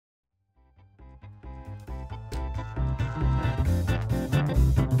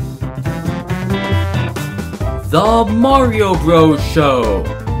The Mario Bros. Show,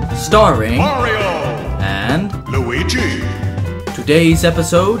 starring Mario and Luigi. Today's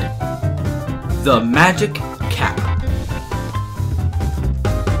episode, The Magic Cap.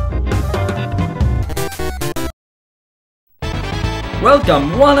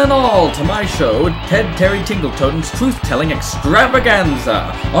 Welcome one and all to my show, Ted Terry Tingletoten's Truth-Telling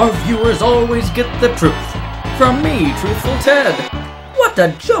Extravaganza. Our viewers always get the truth. From me, Truthful Ted. What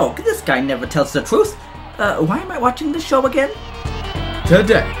a joke! This guy never tells the truth. Why am I watching this show again?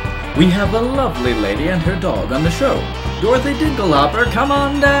 Today, we have a lovely lady and her dog on the show. Dorothy Dinklehopper, come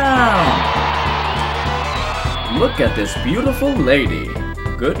on down! Look at this beautiful lady.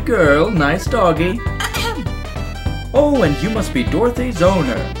 Good girl, nice doggy. Oh, and you must be Dorothy's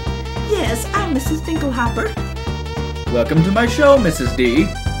owner. Yes, I'm Mrs. Dinklehopper. Welcome to my show, Mrs. D.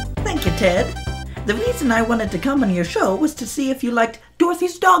 Thank you, Ted. The reason I wanted to come on your show was to see if you liked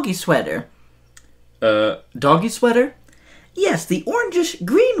Dorothy's doggy sweater. Doggy sweater? Yes, the orangish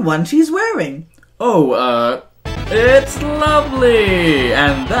green one she's wearing. Oh, it's lovely!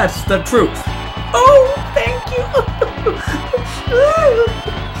 And that's the truth. Oh, thank you.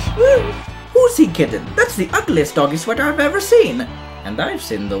 Who's he kidding? That's the ugliest doggy sweater I've ever seen. And I've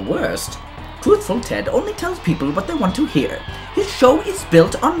seen the worst. Truthful Ted only tells people what they want to hear. His show is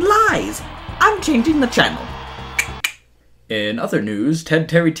built on lies. I'm changing the channel. In other news, Ted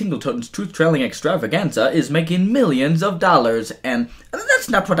Terry Tingletoten's Truth-Telling Extravaganza is making millions of dollars, and that's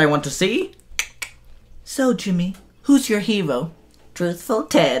not what I want to see. So, Jimmy, who's your hero? Truthful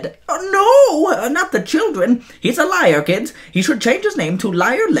Ted. Oh, no, not the children. He's a liar, kids. He should change his name to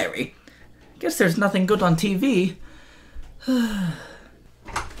Liar Larry. Guess there's nothing good on TV.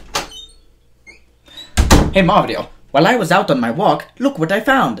 Hey, Mario, while I was out on my walk, look what I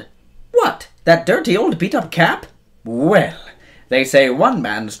found. What? That dirty old beat-up cap? Well, they say one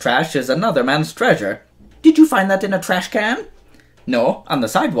man's trash is another man's treasure. Did you find that in a trash can? No, on the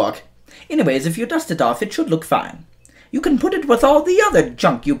sidewalk. Anyways, if you dust it off, it should look fine. You can put it with all the other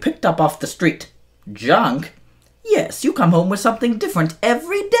junk you picked up off the street. Junk? Yes, you come home with something different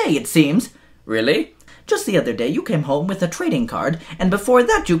every day, it seems. Really? Just the other day you came home with a trading card, and before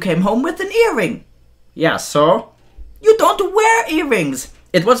that you came home with an earring. Yeah, so? You don't wear earrings.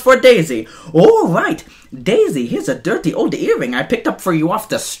 It was for Daisy. Oh, right. Daisy, here's a dirty old earring I picked up for you off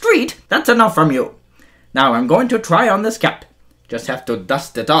the street. That's enough from you. Now I'm going to try on this cap. Just have to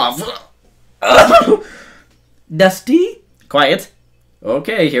dust it off. Dusty? Quiet.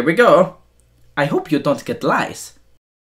 Okay, here we go. I hope you don't get lice.